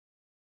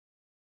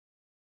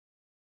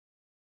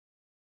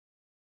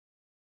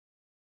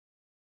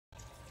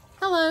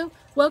Hello,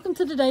 welcome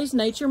to today's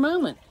Nature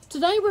Moment.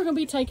 Today we're going to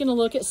be taking a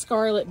look at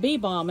scarlet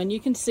beebalm, and you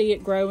can see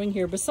it growing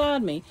here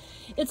beside me.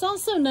 It's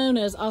also known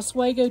as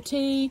Oswego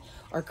tea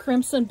or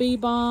crimson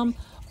beebalm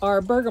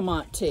or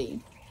bergamot tea.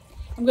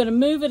 I'm going to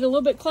move it a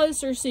little bit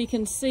closer so you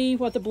can see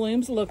what the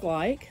blooms look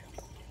like.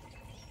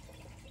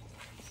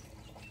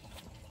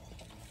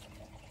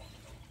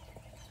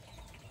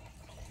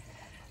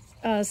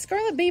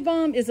 Scarlet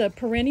beebalm is a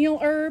perennial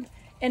herb,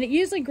 and it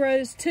usually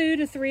grows 2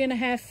 to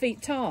 3.5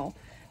 feet tall.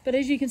 But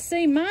as you can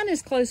see, mine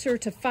is closer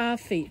to 5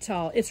 feet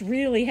tall. It's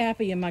really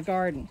happy in my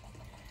garden.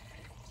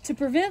 To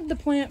prevent the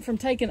plant from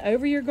taking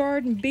over your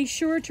garden, be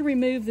sure to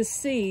remove the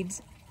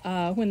seeds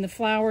when the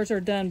flowers are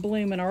done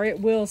blooming, or it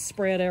will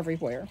spread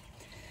everywhere.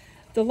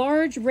 The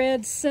large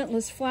red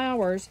scentless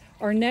flowers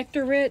are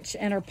nectar-rich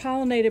and are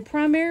pollinated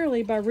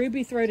primarily by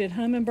ruby-throated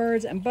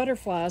hummingbirds and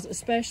butterflies,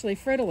 especially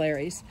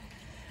fritillaries.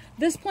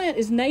 This plant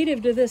is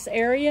native to this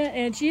area,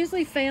 and it's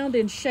usually found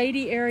in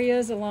shady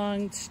areas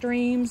along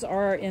streams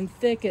or in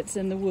thickets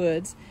in the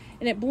woods,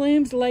 and it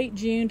blooms late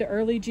June to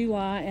early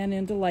July and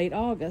into late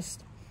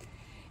August.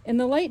 In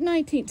the late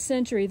 19th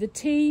century, the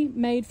tea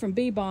made from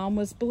beebalm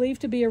was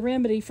believed to be a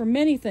remedy for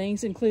many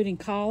things, including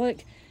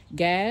colic,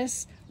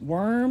 gas,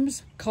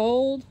 worms,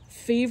 cold,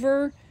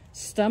 fever,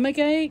 stomach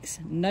aches,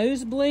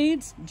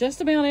 nosebleeds, just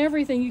about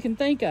everything you can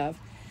think of.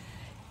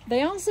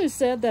 They also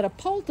said that a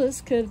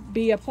poultice could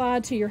be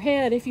applied to your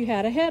head if you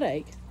had a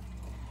headache.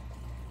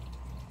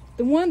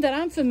 The one that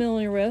I'm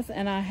familiar with,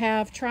 and I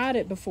have tried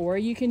it before,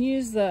 you can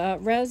use the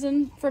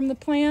resin from the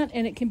plant,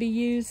 and it can be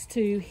used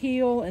to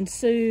heal and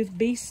soothe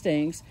bee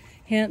stings,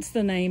 hence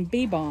the name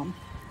beebalm.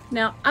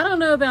 Now, I don't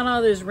know about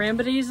all those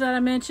remedies that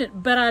I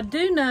mentioned, but I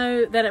do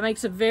know that it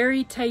makes a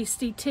very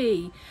tasty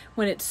tea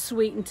when it's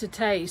sweetened to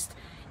taste.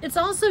 It's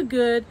also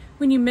good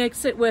when you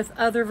mix it with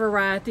other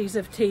varieties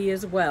of tea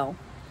as well.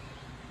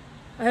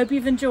 I hope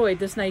you've enjoyed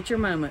this nature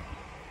moment.